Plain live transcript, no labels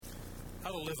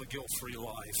how to live a guilt-free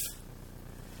life.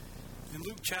 In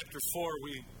Luke chapter 4,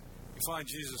 we find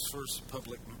Jesus' first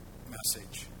public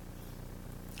message.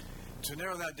 To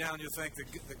narrow that down, you think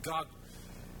that God,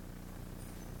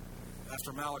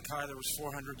 after Malachi, there was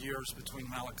 400 years between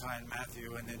Malachi and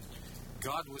Matthew, and then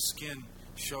God with skin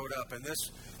showed up, and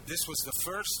this was the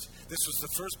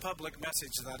first public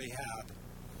message that he had.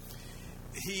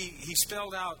 He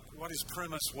spelled out what his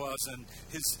premise was and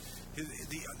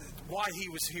why he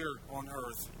was here on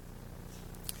earth.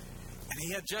 And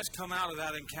he had just come out of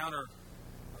that encounter,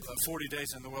 40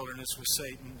 days in the wilderness with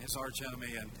Satan, his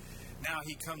archenemy, and now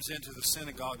he comes into the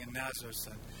synagogue in Nazareth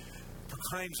and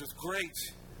proclaims with great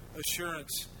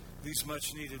assurance these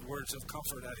much-needed words of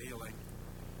comfort and healing.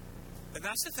 And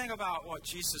that's the thing about what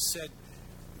Jesus said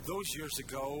those years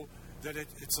ago, that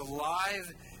it's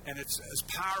alive and it's as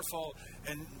powerful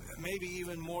and maybe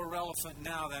even more relevant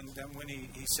now than when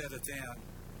he said it then.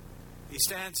 He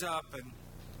stands up and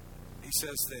he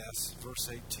says this, verse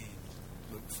 18,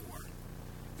 Luke 4.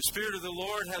 The Spirit of the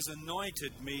Lord has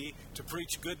anointed me to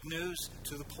preach good news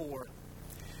to the poor.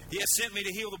 He has sent me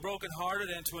to heal the brokenhearted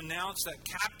and to announce that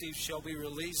captives shall be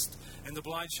released and the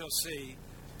blind shall see,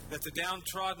 that the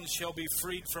downtrodden shall be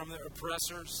freed from their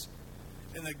oppressors,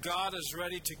 and that God is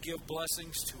ready to give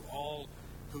blessings to all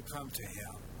who come to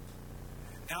Him.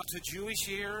 Now, to Jewish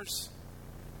ears,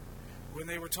 when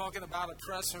they were talking about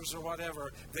oppressors or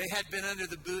whatever, they had been under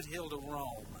the boot heel to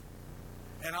Rome.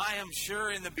 And I am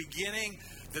sure in the beginning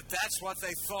that that's what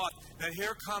they thought, that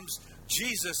here comes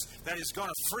Jesus that is going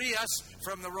to free us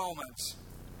from the Romans.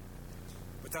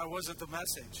 But that wasn't the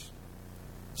message.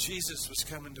 Jesus was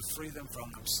coming to free them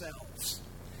from themselves.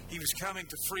 He was coming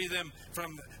to free them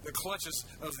from the clutches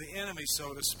of the enemy,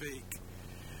 so to speak.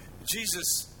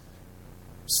 Jesus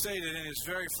stated in his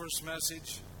very first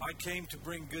message, I came to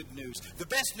bring good news. The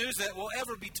best news that will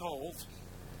ever be told.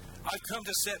 I've come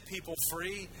to set people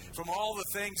free from all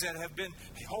the things that have been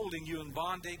holding you in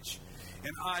bondage.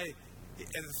 And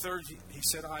the third, he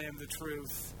said, I am the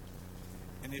truth.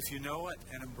 And if you know it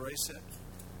and embrace it,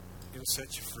 it'll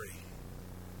set you free.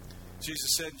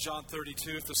 Jesus said in John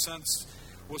 32, if the Son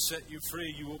will set you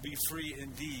free, you will be free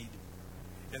indeed.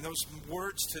 And those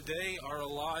words today are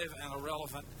alive and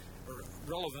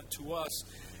relevant to us.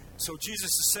 So Jesus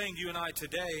is saying to you and I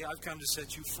today, I've come to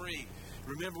set you free.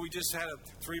 Remember, we just had a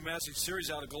 3-message series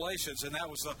out of Galatians, and that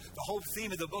was the whole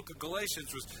theme of the book of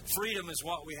Galatians was freedom is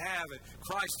what we have, and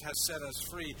Christ has set us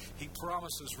free. He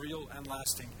promises real and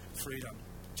lasting freedom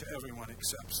to everyone who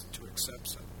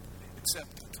accepts it.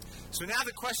 So now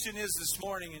the question is this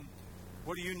morning, and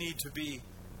what do you need to be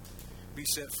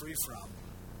set free from?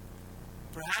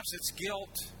 Perhaps it's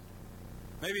guilt.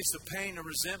 Maybe it's the pain or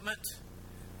resentment,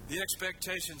 the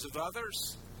expectations of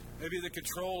others. Maybe the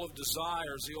control of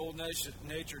desires, the old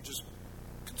nature just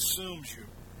consumes you.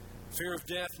 Fear of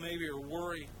death, maybe, or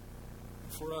worry.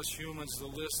 For us humans, the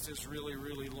list is really,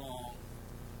 really long.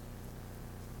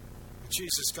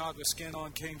 Jesus, God with skin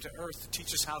on, came to earth to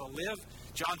teach us how to live.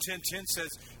 John 10:10 says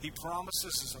He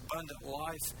promises us abundant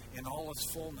life in all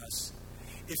its fullness.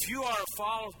 If you are a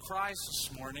follower of Christ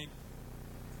this morning,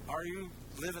 are you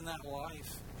living that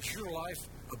life? Is your life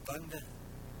abundant?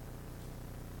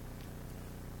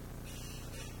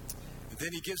 And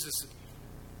then He gives us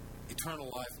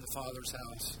eternal life in the Father's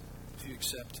house if you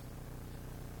accept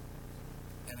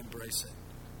and embrace it.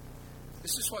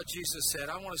 This is what Jesus said.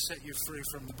 I want to set you free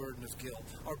from the burden of guilt.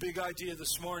 Our big idea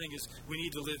this morning is we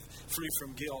need to live free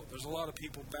from guilt. There's a lot of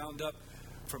people bound up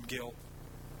from guilt.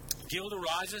 Guilt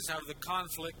arises out of the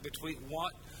conflict between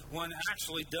what one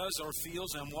actually does or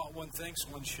feels and what one thinks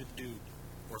one should do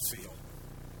or feel.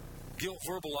 Guilt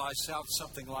verbalized sounds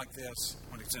something like this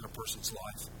when it's in a person's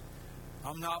life.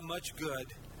 I'm not much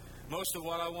good. Most of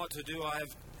what I want to do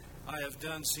I have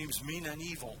done seems mean and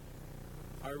evil.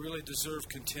 I really deserve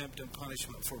contempt and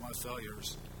punishment for my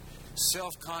failures.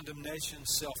 Self-condemnation,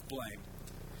 self-blame.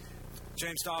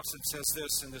 James Dobson says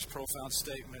this in this profound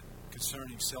statement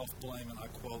concerning self-blame, and I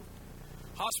quote,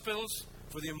 hospitals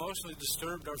for the emotionally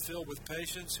disturbed are filled with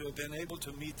patients who have been able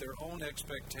to meet their own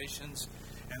expectations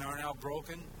and are now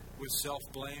broken with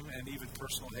self-blame and even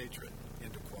personal hatred,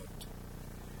 end of quote.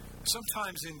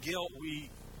 Sometimes in guilt we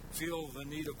feel the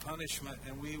need of punishment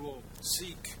and we will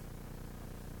seek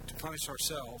to punish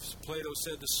ourselves. Plato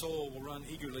said the soul will run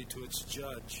eagerly to its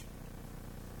judge.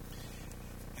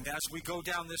 And as we go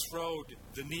down this road,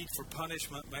 the need for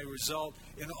punishment may result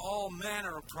in all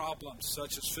manner of problems,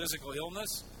 such as physical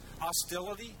illness,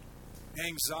 hostility,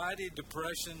 anxiety,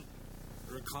 depression,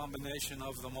 or a combination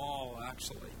of them all,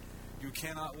 actually. You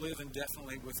cannot live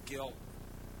indefinitely with guilt.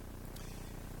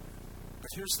 But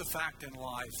here's the fact in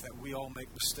life that we all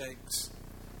make mistakes.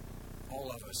 All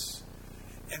all of us.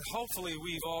 And hopefully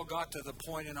we've all got to the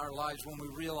point in our lives when we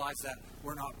realize that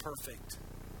we're not perfect.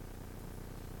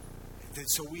 And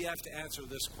so we have to answer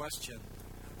this question.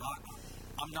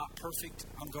 I'm not perfect.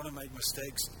 I'm going to make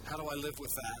mistakes. How do I live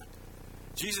with that?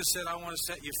 Jesus said, I want to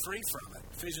set you free from it.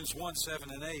 Ephesians 1,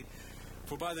 7 and 8.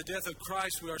 For by the death of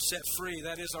Christ we are set free.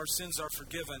 That is, our sins are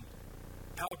forgiven.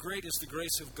 How great is the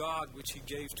grace of God which He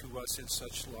gave to us in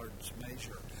such large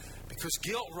measure. Because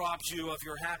guilt robs you of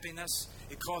your happiness.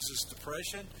 It causes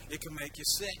depression. It can make you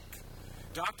sick.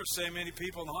 Doctors say many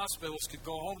people in the hospitals could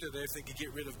go home today if they could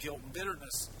get rid of guilt and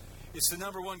bitterness. It's the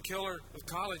number one killer of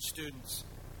college students.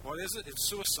 What is it? It's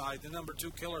suicide. The number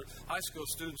two killer of high school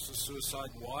students is suicide.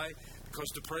 Why? Because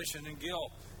depression and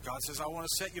guilt. God says, I want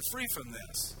to set you free from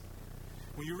this.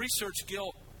 When you research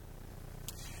guilt,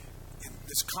 in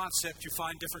this concept, you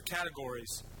find different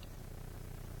categories.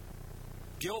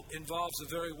 Guilt involves a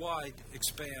very wide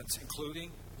expanse,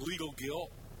 including legal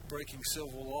guilt, breaking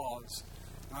civil laws.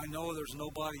 I know there's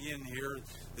nobody in here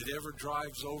that ever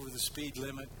drives over the speed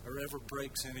limit or ever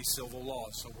breaks any civil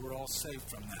laws, so we're all safe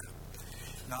from that.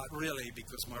 Not really,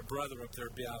 because my brother up there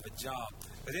would be out of a job.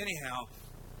 But anyhow,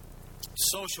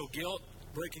 social guilt,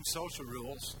 breaking social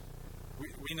rules.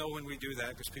 We know when we do that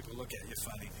because people look at you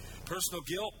funny. Personal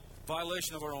guilt,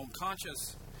 violation of our own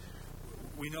conscience.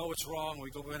 We know it's wrong.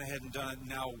 We went ahead and done it.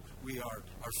 Now we are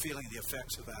feeling the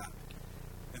effects of that.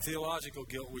 And theological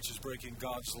guilt, which is breaking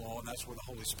God's law, and that's where the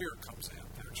Holy Spirit comes in,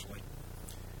 actually.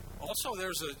 Also,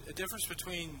 there's a difference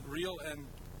between real and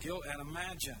guilt and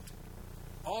imagined.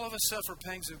 All of us suffer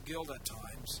pangs of guilt at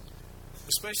times,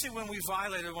 especially when we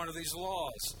violated one of these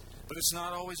laws. But it's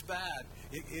not always bad.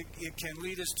 It can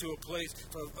lead us to a place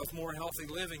of more healthy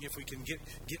living if we can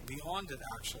get beyond it,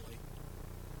 actually.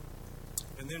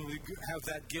 And then we have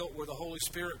that guilt where the Holy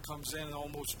Spirit comes in and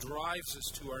almost drives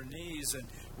us to our knees. And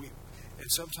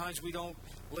sometimes we don't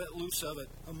let loose of it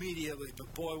immediately.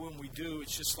 But boy, when we do,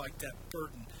 it's just like that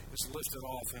burden is lifted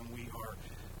off and we are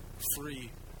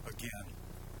free again.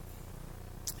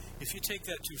 If you take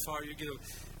that too far, you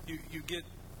get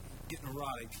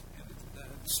neurotic.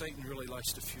 Satan really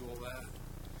likes to fuel that.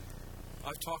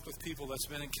 I've talked with people that's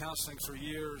been in counseling for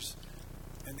years,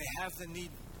 and they have the need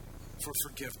for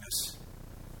forgiveness.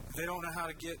 They don't know how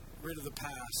to get rid of the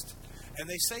past. And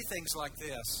they say things like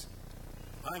this: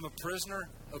 I'm a prisoner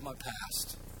of my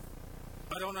past.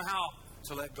 I don't know how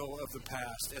to let go of the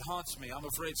past. It haunts me. I'm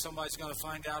afraid somebody's going to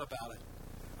find out about it.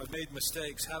 I've made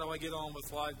mistakes. How do I get on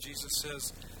with life? Jesus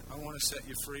says, I want to set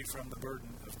you free from the burden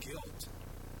of guilt.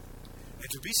 And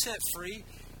to be set free,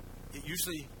 it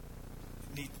usually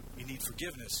you need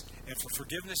forgiveness. And for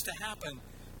forgiveness to happen,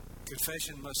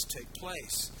 confession must take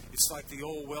place. It's like the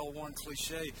old well-worn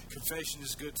cliche, confession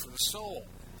is good for the soul.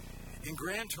 In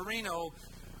Gran Torino,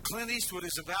 Clint Eastwood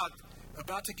is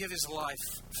about to give his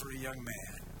life for a young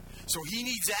man. So he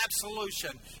needs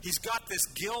absolution. He's got this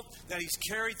guilt that he's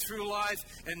carried through life,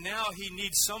 and now he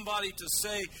needs somebody to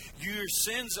say, your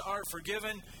sins are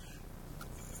forgiven,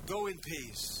 go in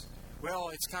peace. Well,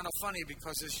 it's kind of funny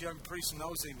because this young priest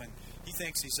knows him and he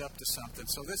thinks he's up to something.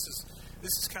 So this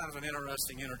is kind of an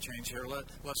interesting interchange here.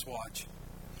 Let's watch.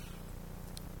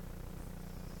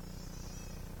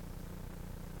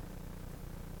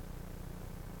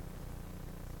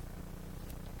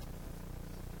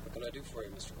 What can I do for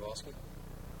you, Mr. Kowalski?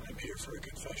 I'm here for a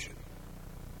confession.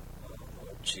 Oh,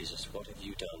 Lord Jesus, what have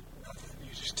you done? Nothing.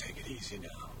 You just take it easy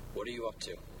now. What are you up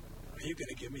to? Are you going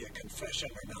to give me a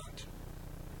confession or not?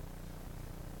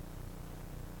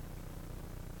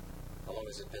 How long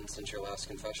has it been since your last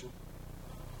confession?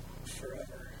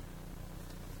 Forever.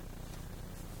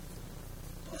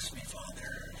 Bless me,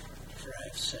 Father, for I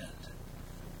have sinned.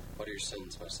 What are your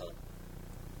sins, my son?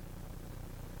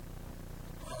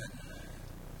 Well, in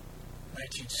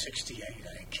 1968,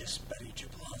 I kissed Betty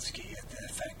Jablonski at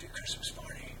the factory Christmas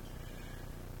party.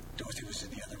 Dorothy was in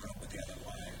the other room with the other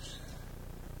wives.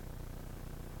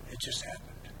 It just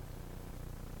happened.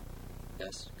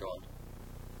 Yes, go on.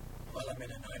 Well, I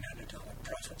made a $900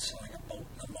 profit selling a boat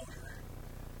and a motor.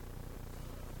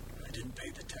 I didn't pay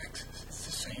the taxes. It's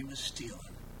the same as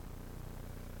stealing.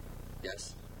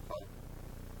 Yes, fine.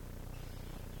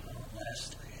 Well,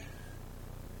 lastly,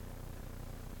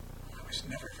 I was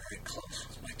never very close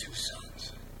with my two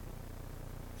sons.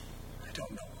 I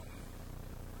don't know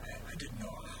them. I didn't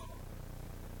know how.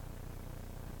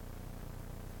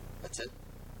 That's it?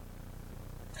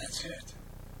 That's it.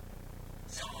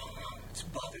 It's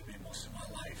bothered me most of my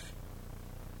life.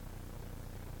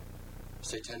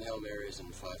 Say 10 Hail Marys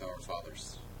and 5 Our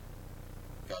Fathers.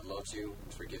 God loves you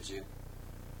and forgives you.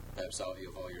 I absolve you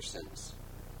of all your sins.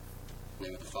 In the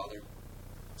name of the Father,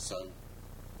 Son,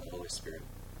 and Holy Spirit.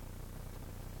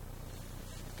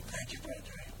 Thank you,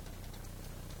 Padre.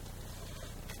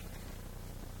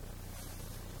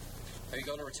 Are you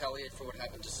going to retaliate for what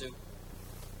happened to Sue?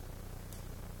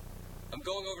 I'm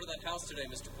going over to that house today,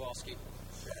 Mr. Kowalski.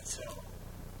 That's so.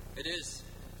 It is.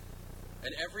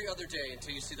 And every other day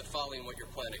until you see the folly in what you're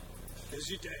planning.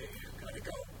 Busy day. Gotta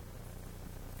go.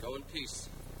 Go in peace.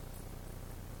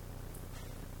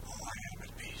 Oh, I am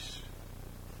at peace.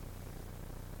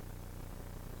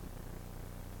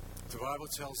 The Bible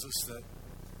tells us that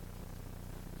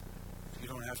you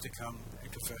don't have to come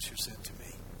and confess your sin to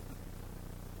me.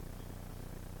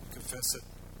 You confess it.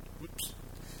 Whoops.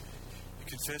 You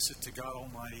confess it to God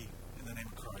Almighty in the name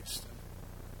of Christ.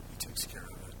 He takes care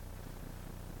of it.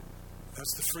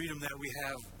 That's the freedom that we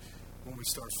have when we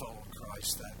start following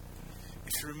Christ. That,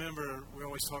 if you remember, we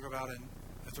always talk about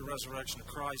at the resurrection of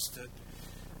Christ that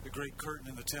the great curtain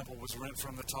in the temple was rent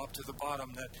from the top to the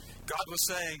bottom. That God was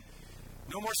saying,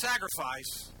 no more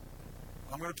sacrifice.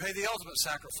 I'm going to pay the ultimate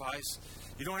sacrifice.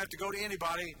 You don't have to go to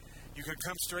anybody. You can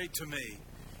come straight to me.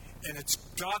 And it's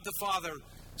God the Father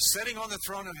sitting on the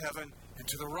throne of heaven, and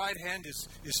to the right hand is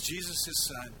Jesus, his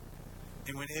Son.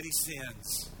 And when Eddie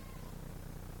sins,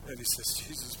 Eddie says,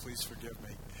 Jesus, please forgive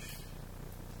me.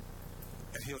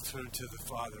 And he'll turn to the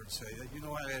Father and say, you know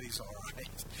what, Eddie's all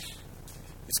right.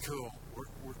 It's cool.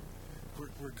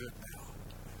 We're good now.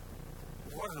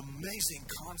 What an amazing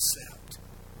concept.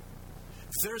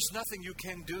 There's nothing you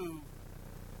can do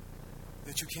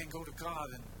that you can't go to God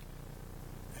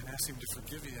and ask him to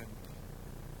forgive you.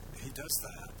 And he does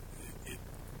that.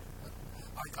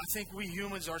 I think we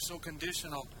humans are so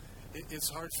conditional. It's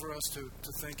hard for us to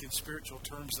think in spiritual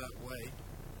terms that way.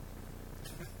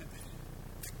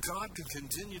 That God can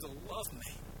continue to love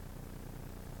me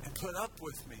and put up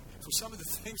with me for some of the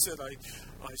things that I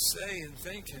say and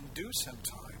think and do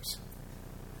sometimes.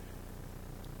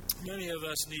 Many of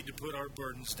us need to put our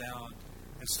burdens down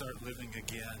and start living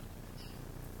again.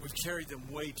 We've carried them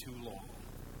way too long.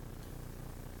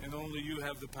 And only you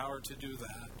have the power to do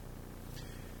that.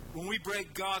 When we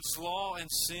break God's law and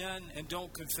sin and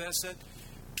don't confess it,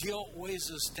 guilt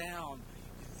weighs us down.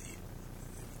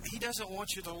 He doesn't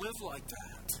want you to live like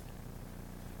that.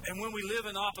 And when we live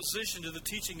in opposition to the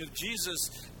teaching of Jesus,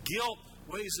 guilt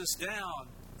weighs us down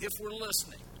if we're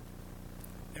listening.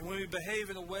 And when we behave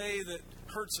in a way that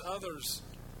hurts others,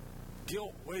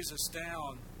 guilt weighs us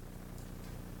down.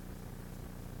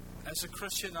 As a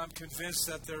Christian, I'm convinced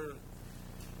that there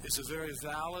is a very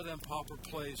valid and proper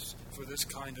place for this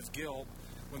kind of guilt.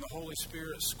 When the Holy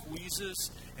Spirit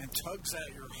squeezes and tugs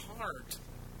at your heart,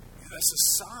 that's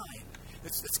a sign.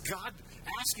 It's God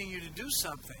asking you to do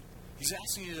something. He's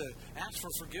asking you to ask for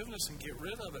forgiveness and get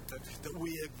rid of it, that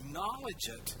we acknowledge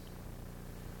it.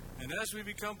 And as we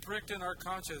become pricked in our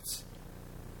conscience,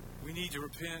 we need to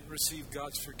repent, receive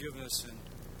God's forgiveness, and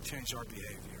change our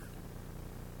behavior.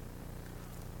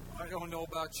 I don't know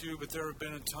about you, but there have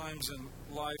been times in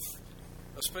life,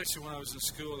 especially when I was in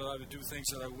school, that I would do things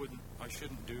that I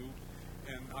shouldn't do,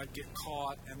 and I'd get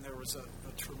caught, and there was a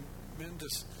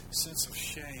tremendous sense of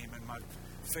shame, and my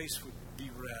face would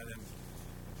be red,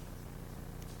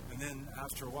 and then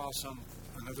after a while,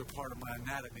 another part of my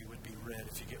anatomy would be red,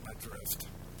 if you get my drift.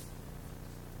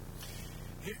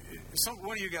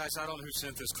 One of you guys, I don't know who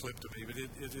sent this clip to me, but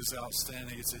it is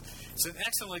outstanding. It's an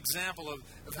excellent example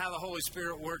of how the Holy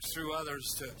Spirit works through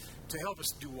others to help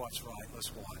us do what's right.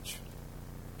 Let's watch.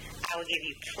 I will give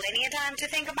you plenty of time to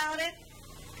think about it.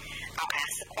 I'll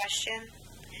ask the question.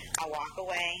 I'll walk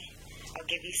away. I'll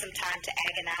give you some time to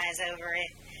agonize over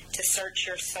it, to search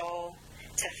your soul,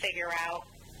 to figure out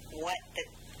what the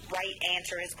right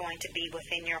answer is going to be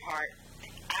within your heart.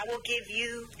 I will give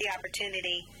you the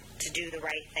opportunity to do the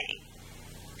right thing.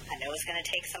 I know it's going to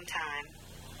take some time,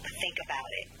 but think about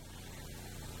it.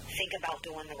 Think about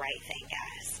doing the right thing,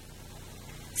 guys.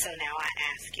 So now I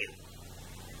ask you,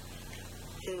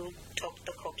 who took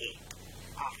the cookie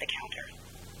off the counter?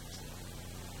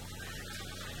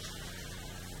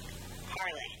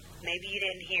 Harley, maybe you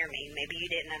didn't hear me. Maybe you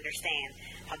didn't understand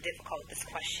how difficult this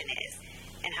question is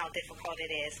and how difficult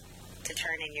it is to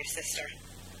turn in your sister.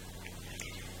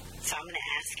 So I'm going to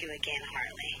ask you again,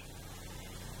 Harley,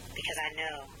 because I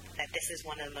know that this is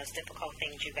one of the most difficult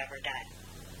things you've ever done.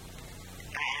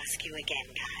 I ask you again,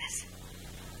 guys,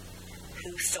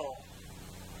 who stole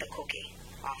the cookie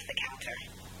off the counter?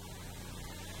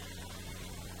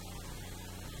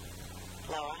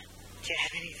 Loa, do you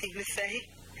have anything to say?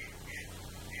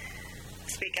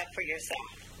 Speak up for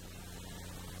yourself.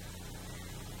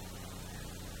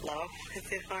 Loa,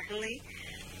 is it Harley?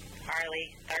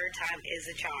 Harley, third time is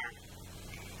a charm.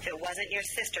 If it wasn't your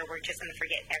sister, we're just going to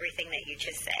forget everything that you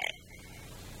just said.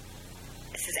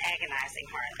 This is agonizing,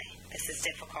 Harley. This is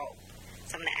difficult.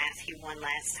 So I'm going to ask you one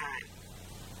last time.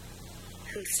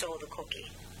 Who stole the cookie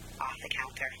off the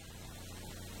counter?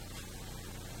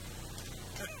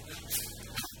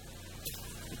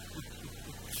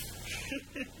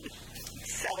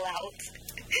 Sell out.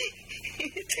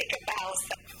 Take a bow.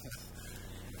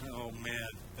 Oh, man.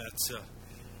 That's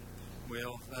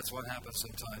what happens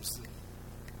sometimes.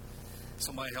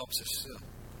 Somebody helps us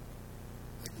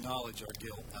acknowledge our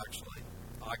guilt, actually.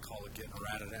 I call it getting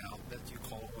ratted out. But you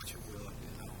call it what you will,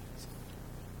 you know.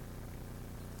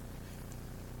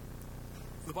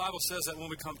 The Bible says that when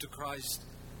we come to Christ,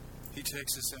 He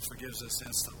takes us and forgives us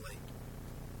instantly.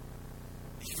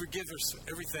 He forgives us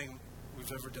everything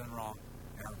we've ever done wrong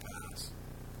in our past.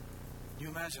 Can you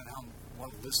imagine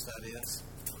what a list that is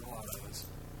for a lot of us?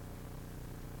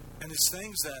 And it's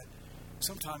things that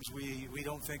sometimes we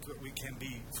don't think that we can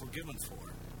be forgiven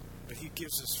for. But He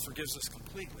forgives us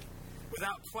completely.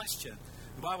 Without question.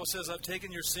 The Bible says, I've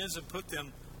taken your sins and put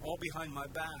them all behind my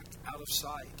back, out of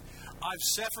sight. I've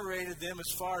separated them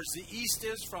as far as the east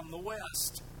is from the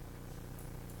west.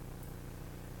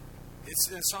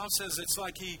 The Psalm says it's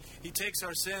like he takes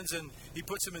our sins and He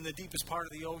puts them in the deepest part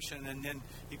of the ocean, and then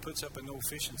He puts up a no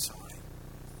fishing sign.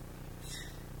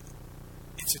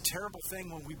 It's a terrible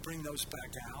thing when we bring those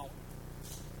back out.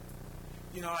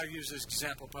 You know, I've used this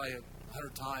example probably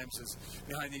 100 times. Is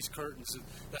behind these curtains.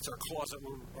 That's our closet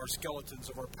where our skeletons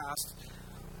of our past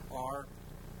are.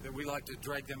 That we like to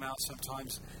drag them out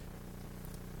sometimes.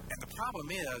 And the problem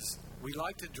is, we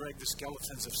like to drag the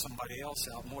skeletons of somebody else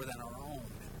out more than our own.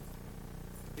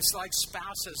 It's like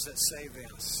spouses that say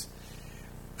this.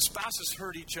 Spouses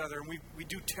hurt each other, and we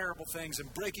do terrible things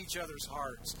and break each other's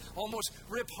hearts. Almost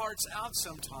rip hearts out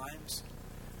sometimes.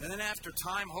 And then after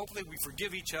time, hopefully we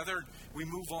forgive each other, we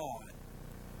move on.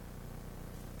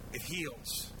 It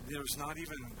heals. There's not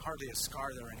even hardly a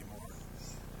scar there anymore.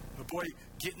 But boy,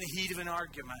 get in the heat of an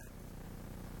argument,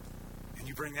 and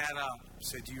you bring that up.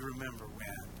 Say, do you remember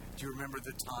when? Do you remember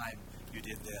the time you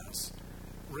did this?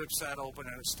 Rips that open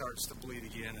and it starts to bleed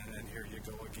again, and then here you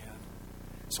go again.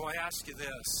 So I ask you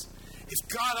this. If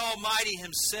God Almighty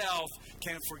Himself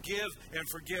can forgive and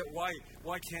forget, why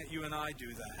can't you and I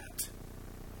do that?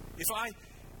 If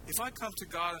I come to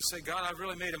God and say, God, I've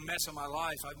really made a mess of my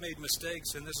life. I've made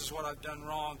mistakes, and this is what I've done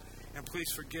wrong, and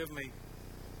please forgive me.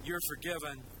 You're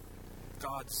forgiven.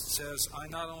 God says, I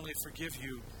not only forgive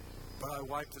you, but I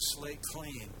wipe the slate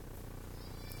clean.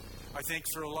 I think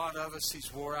for a lot of us,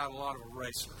 He's wore out a lot of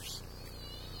erasers.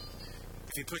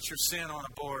 If you put your sin on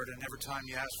a board and every time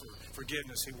you ask for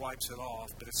forgiveness, He wipes it off.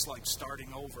 But it's like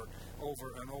starting over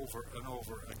and over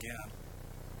again.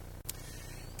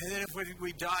 And then if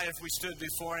we die, if we stood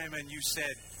before Him and you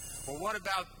said, well, what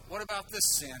about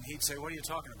this sin? He'd say, what are you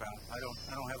talking about? I don't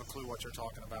have a clue what you're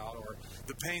talking about. Or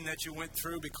the pain that you went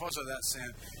through because of that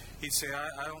sin. He'd say,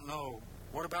 I don't know.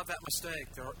 What about that mistake?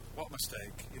 What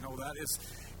mistake? You know, that is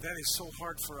so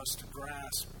hard for us to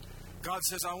grasp. God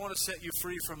says, I want to set you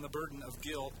free from the burden of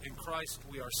guilt. In Christ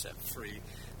we are set free,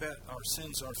 that our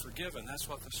sins are forgiven. That's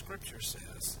what the Scripture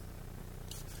says.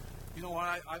 You know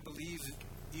what? I believe that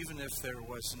even if there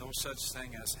was no such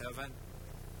thing as heaven,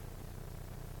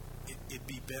 it'd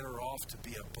be better off to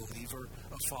be a believer,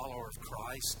 a follower of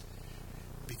Christ.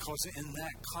 Because in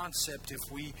that concept, if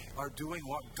we are doing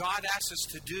what God asks us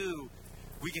to do,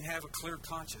 we can have a clear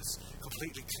conscience,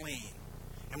 completely clean.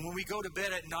 And when we go to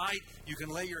bed at night, you can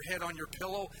lay your head on your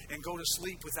pillow and go to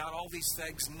sleep without all these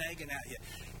things nagging at you.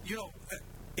 You know,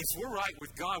 if we're right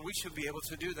with God, we should be able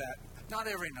to do that. Not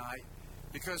every night,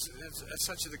 because it's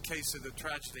such the case of the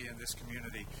tragedy in this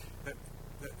community that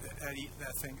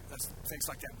things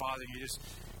like that bother you.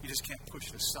 You just can't push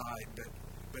it aside.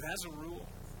 But as a rule,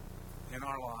 in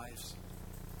our lives,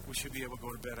 we should be able to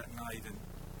go to bed at night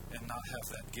and not have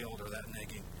that guilt or that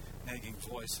nagging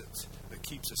voice that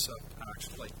keeps us up,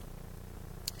 actually.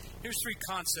 Here's 3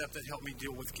 concepts that help me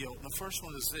deal with guilt. And the first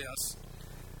one is this.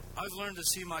 I've learned to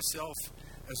see myself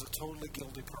as a totally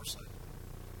guilty person.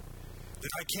 That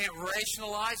I can't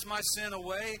rationalize my sin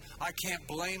away. I can't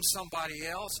blame somebody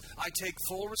else. I take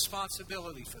full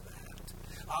responsibility for that.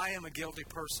 I am a guilty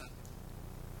person.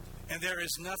 And there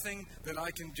is nothing that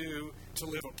I can do to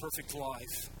live a perfect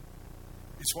life.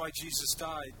 It's why Jesus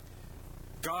died.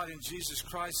 God in Jesus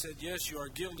Christ said, yes, you are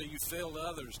guilty. You failed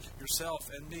others, yourself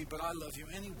and me, but I love you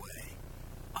anyway.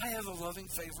 I have the loving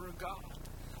favor of God.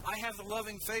 I have the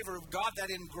loving favor of God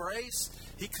that in grace,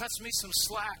 He cuts me some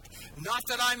slack. Not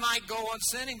that I might go on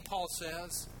sinning, Paul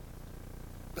says,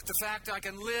 but the fact I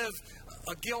can live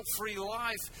a guilt-free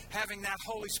life, having that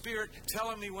Holy Spirit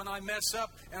telling me when I mess up,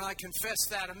 and I confess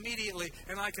that immediately,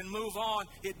 and I can move on.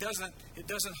 It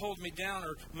doesn't hold me down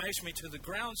or mash me to the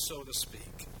ground, so to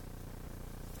speak.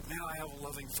 Now I have a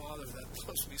loving Father that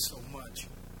loves me so much.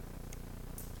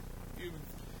 You'd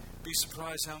be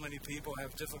surprised how many people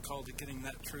have difficulty getting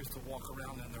that truth to walk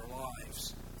around in their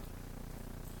lives.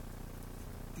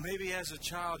 Maybe as a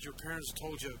child, your parents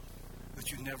told you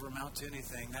that you never amount to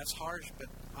anything. That's harsh, but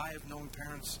I have known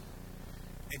parents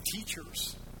and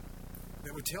teachers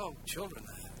that would tell children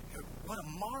that. What a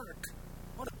mark,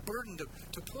 what a burden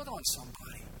to put on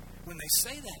somebody when they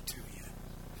say that to you.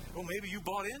 Well, maybe you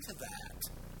bought into that.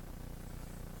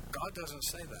 God doesn't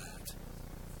say that.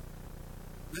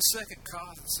 This second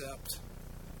concept,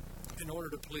 in order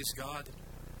to please God,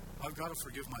 I've got to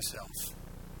forgive myself.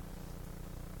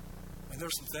 And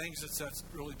there's some things that's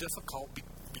really difficult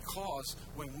because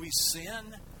when we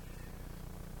sin,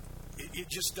 it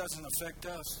just doesn't affect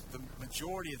us. The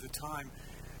majority of the time,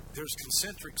 there's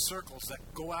concentric circles that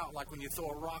go out, like when you throw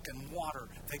a rock in water,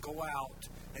 they go out,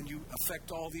 and you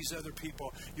affect all these other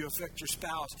people. You affect your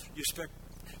spouse, you affect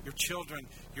your children,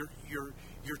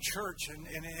 your church,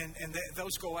 and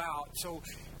those go out. So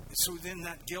then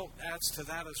that guilt adds to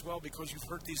that as well, because you've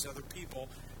hurt these other people,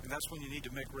 and that's when you need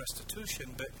to make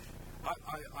restitution. But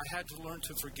I had to learn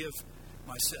to forgive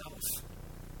myself.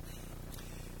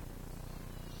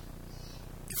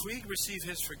 If we receive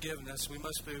His forgiveness, we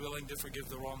must be willing to forgive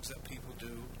the wrongs that people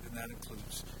do, and that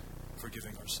includes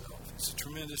forgiving ourselves. It's a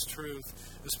tremendous truth,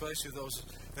 especially those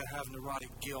that have neurotic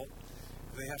guilt.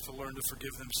 They have to learn to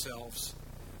forgive themselves.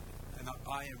 And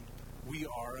we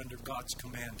are under God's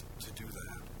command to do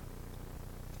that.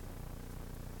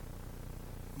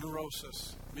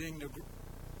 Neurosis, being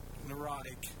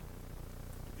neurotic.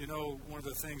 You know, one of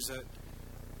the things that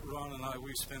Ron and I,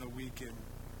 we spent a week in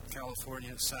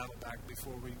California at Saddleback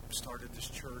before we started this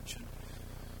church. And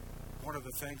one of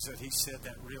the things that he said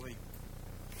that really,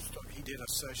 he did a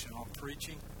session on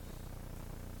preaching.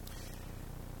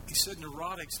 He said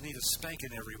neurotics need a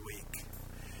spanking every week.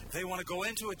 They want to go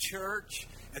into a church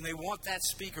and they want that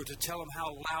speaker to tell them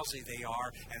how lousy they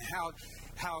are and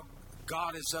how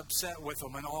God is upset with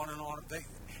them and on and on.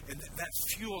 And that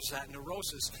fuels that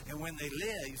neurosis. And when they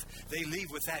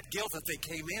leave with that guilt that they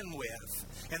came in with.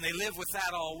 And they live with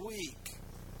that all week.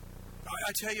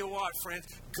 I tell you what, friends,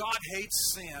 God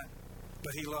hates sin,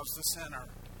 but He loves the sinner.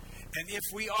 And if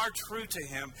we are true to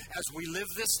Him as we live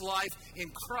this life in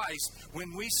Christ,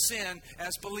 when we sin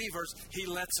as believers, He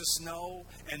lets us know,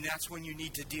 and that's when you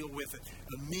need to deal with it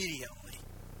immediately.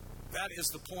 That is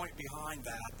the point behind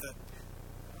that.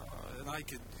 And I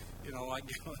could, I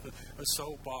get a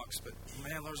soapbox, but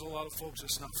man, there's a lot of folks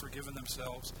that's not forgiving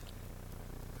themselves.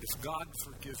 If God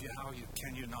forgive you, how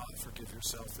can you not forgive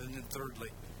yourself? And then thirdly,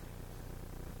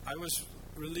 I was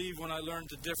relieved when I learned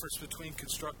the difference between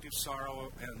constructive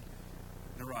sorrow and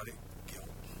neurotic guilt.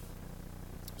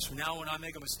 So now when I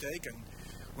make a mistake and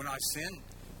when I sin,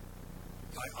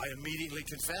 I immediately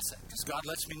confess it because God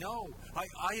lets me know.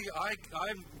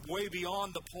 I'm way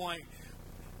beyond the point,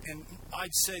 and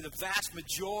I'd say the vast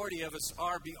majority of us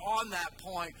are beyond that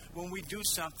point when we do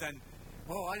something.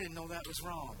 Oh, I didn't know that was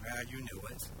wrong. You knew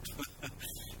it.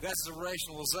 That's the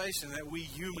rationalization that we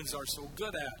humans are so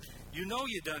good at. You know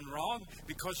you done wrong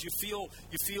because you feel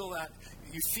that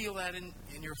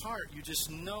in your heart. You just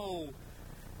know.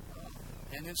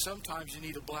 And then sometimes you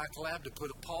need a black lab to put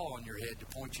a paw on your head to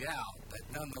point you out. But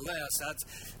nonetheless,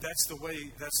 that's the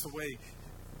way that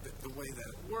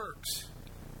it works.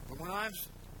 But when I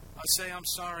say I'm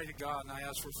sorry to God and I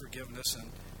ask for forgiveness, and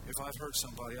if I've hurt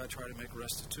somebody, I try to make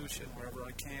restitution wherever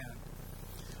I can.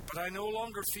 But I no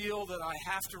longer feel that I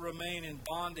have to remain in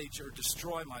bondage or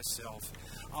destroy myself.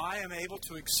 I am able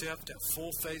to accept at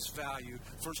full face value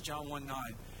 1 John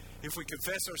 1:9. If we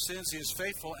confess our sins, He is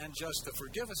faithful and just to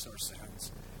forgive us our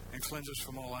sins and cleanse us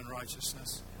from all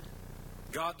unrighteousness.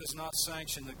 God does not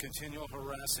sanction the continual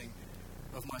harassing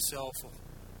of myself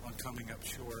on coming up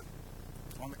short.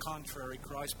 On the contrary,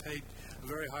 Christ paid a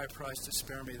very high price to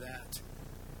spare me that.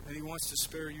 And He wants to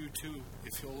spare you too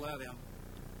if you'll let Him.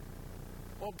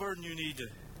 What burden you need to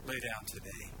lay down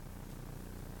today?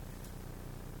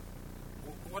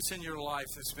 What's in your life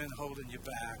that's been holding you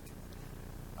back?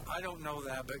 I don't know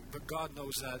that, but God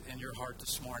knows that in your heart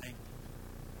this morning.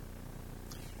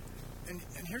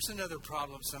 And here's another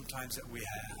problem sometimes that we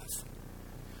have.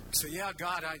 So yeah,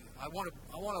 God, I want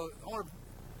to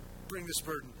bring this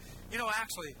burden.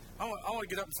 Actually, I want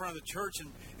to get up in front of the church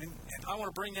and I want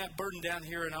to bring that burden down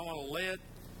here and I want to lay it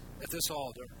at this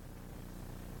altar.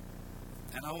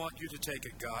 And I want you to take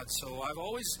it, God. So I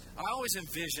always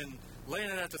envision laying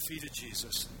it at the feet of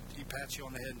Jesus. He pats you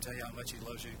on the head and tell you how much he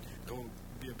loves you. Go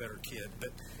be a better kid. But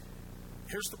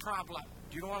here's the problem.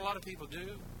 Do you know what a lot of people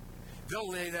do? They'll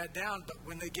lay that down, but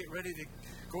when they get ready to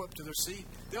go up to their seat,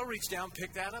 they'll reach down,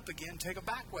 pick that up again, take it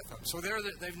back with them. So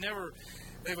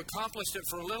they've accomplished it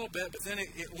for a little bit, but then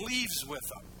it leaves with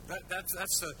them.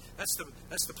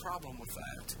 That's the problem with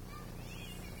that.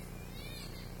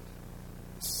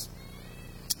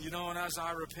 You know, and as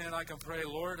I repent, I can pray,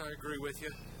 Lord, I agree with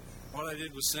you. What I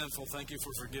did was sinful. Thank you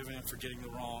for forgiving and forgetting the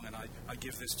wrong, and I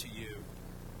give this to you.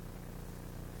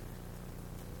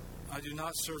 I do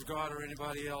not serve God or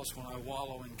anybody else when I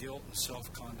wallow in guilt and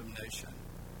self-condemnation.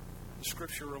 The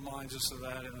Scripture reminds us of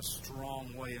that in a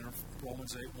strong way in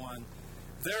Romans 8:1.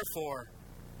 Therefore,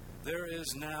 there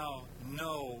is now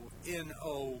no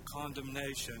N-O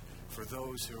condemnation for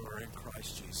those who are in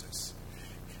Christ Jesus.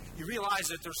 You realize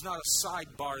that there's not a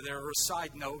sidebar there or a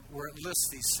side note where it lists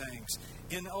these things.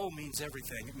 N-O means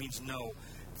everything. It means no.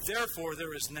 Therefore,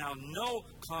 there is now no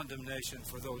condemnation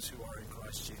for those who are in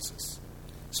Christ Jesus.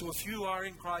 So if you are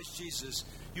in Christ Jesus,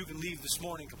 you can leave this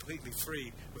morning completely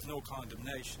free with no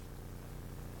condemnation.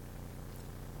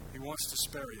 He wants to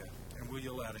spare you, and will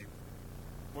you let him?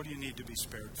 What do you need to be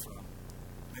spared from?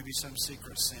 Maybe some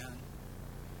secret sin.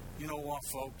 You know what,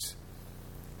 folks?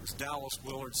 As Dallas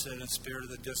Willard said in Spirit of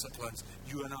the Disciplines,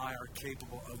 you and I are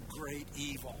capable of great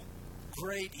evil.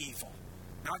 Great evil.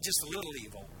 Not just a little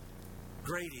evil.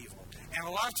 Great evil. And a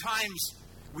lot of times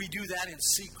we do that in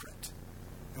secret.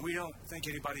 And we don't think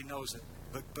anybody knows it.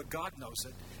 But God knows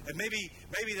it. And maybe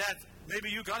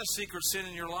you got a secret sin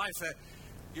in your life that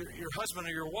your husband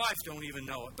or your wife don't even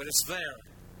know it, but it's there.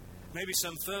 Maybe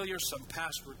some failure, some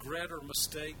past regret or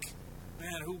mistake.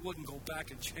 Man, who wouldn't go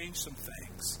back and change some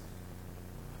things?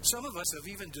 Some of us have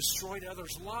even destroyed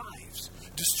others' lives,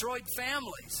 destroyed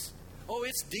families. Oh,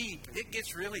 it's deep. It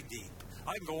gets really deep.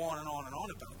 I can go on and on and on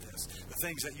about this, the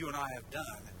things that you and I have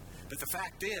done. But the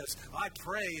fact is, I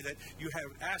pray that you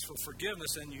have asked for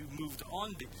forgiveness and you moved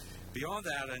on beyond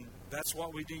that. And that's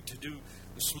what we need to do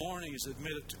this morning is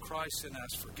admit it to Christ and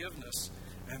ask forgiveness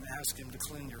and ask Him to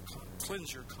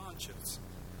cleanse your conscience.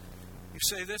 You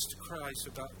say this to Christ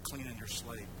about cleaning your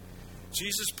slate.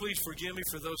 Jesus, please forgive me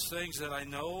for those things that I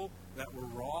know that were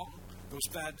wrong, those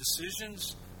bad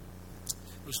decisions,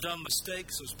 those dumb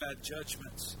mistakes, those bad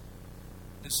judgments.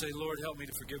 And say, Lord, help me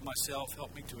to forgive myself.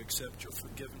 Help me to accept your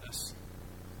forgiveness.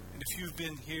 And if you've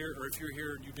been here, or if you're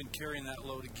here and you've been carrying that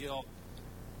load of guilt,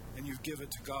 and you've given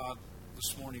it to God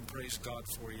this morning, praise God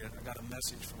for you. And I got a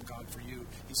message from God for you.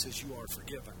 He says you are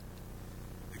forgiven.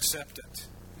 Accept it.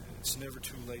 It's never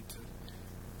too late to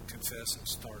confess and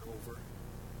start over.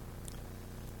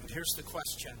 But here's the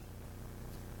question.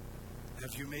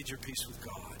 Have you made your peace with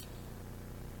God?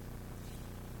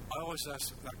 I always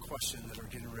ask that question that are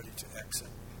getting ready to exit.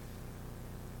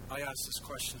 I asked this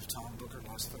question of Tom Booker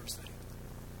last Thursday.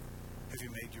 Have you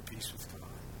made your peace with God?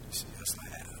 He said, yes, I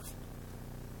have.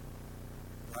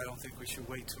 But I don't think we should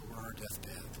wait till we're on our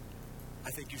deathbed.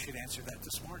 I think you should answer that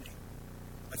this morning.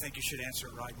 I think you should answer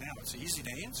it right now. It's easy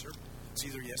to answer. It's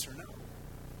either yes or no.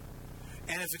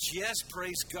 And if it's yes,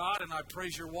 praise God, and I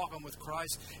praise you're walking with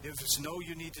Christ. If it's no,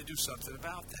 you need to do something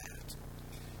about that.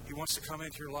 He wants to come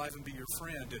into your life and be your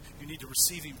friend. You need to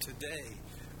receive Him today.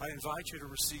 I invite you to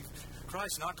receive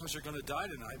Christ, not because you're going to die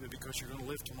tonight, but because you're going to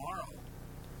live tomorrow.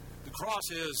 The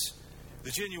cross is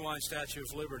the genuine statue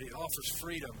of liberty. It offers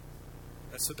freedom.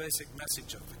 That's the basic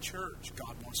message of the church.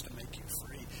 God wants to make you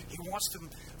free. He wants for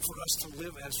us to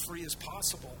live as free as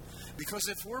possible. Because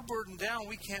if we're burdened down,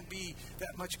 we can't be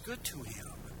that much good to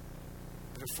Him.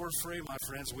 But if we're free, my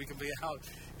friends, we can be out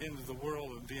into the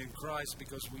world and be in Christ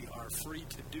because we are free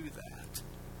to do that.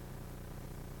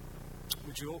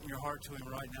 Would you open your heart to Him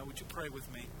right now? Would you pray with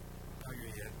me? Bow your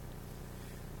head.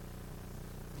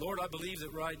 Lord, I believe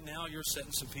that right now you're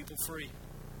setting some people free.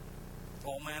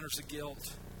 All manners of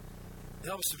guilt.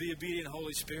 Help us to be obedient,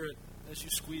 Holy Spirit, as you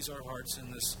squeeze our hearts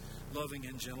in this loving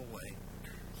and gentle way.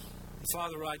 And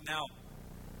Father, right now,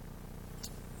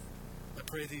 I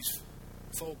pray these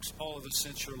folks, all of us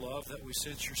sense your love, that we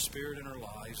sense your Spirit in our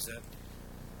lives, that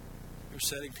you're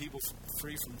setting people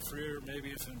free from fear,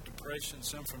 maybe from depression,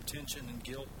 some from tension and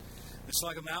guilt. It's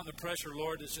like a mountain of pressure,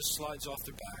 Lord, that just slides off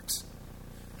their backs.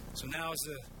 So now as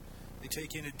they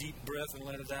take in a deep breath and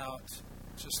let it out,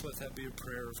 just let that be a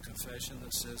prayer of confession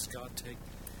that says, God, take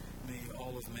me,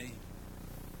 all of me.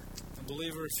 And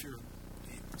believer, if you're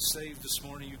saved this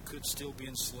morning, you could still be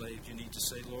enslaved. You need to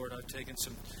say, Lord, I've taken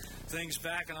some things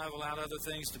back and I've allowed other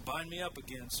things to bind me up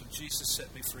again. So Jesus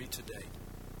set me free today.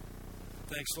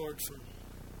 Thanks, Lord, for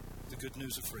the good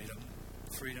news of freedom.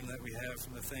 Freedom that we have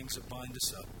from the things that bind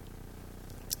us up.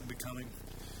 And becoming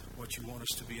what you want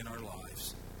us to be in our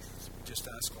lives. Just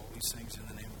ask all these things in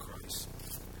the name of Christ.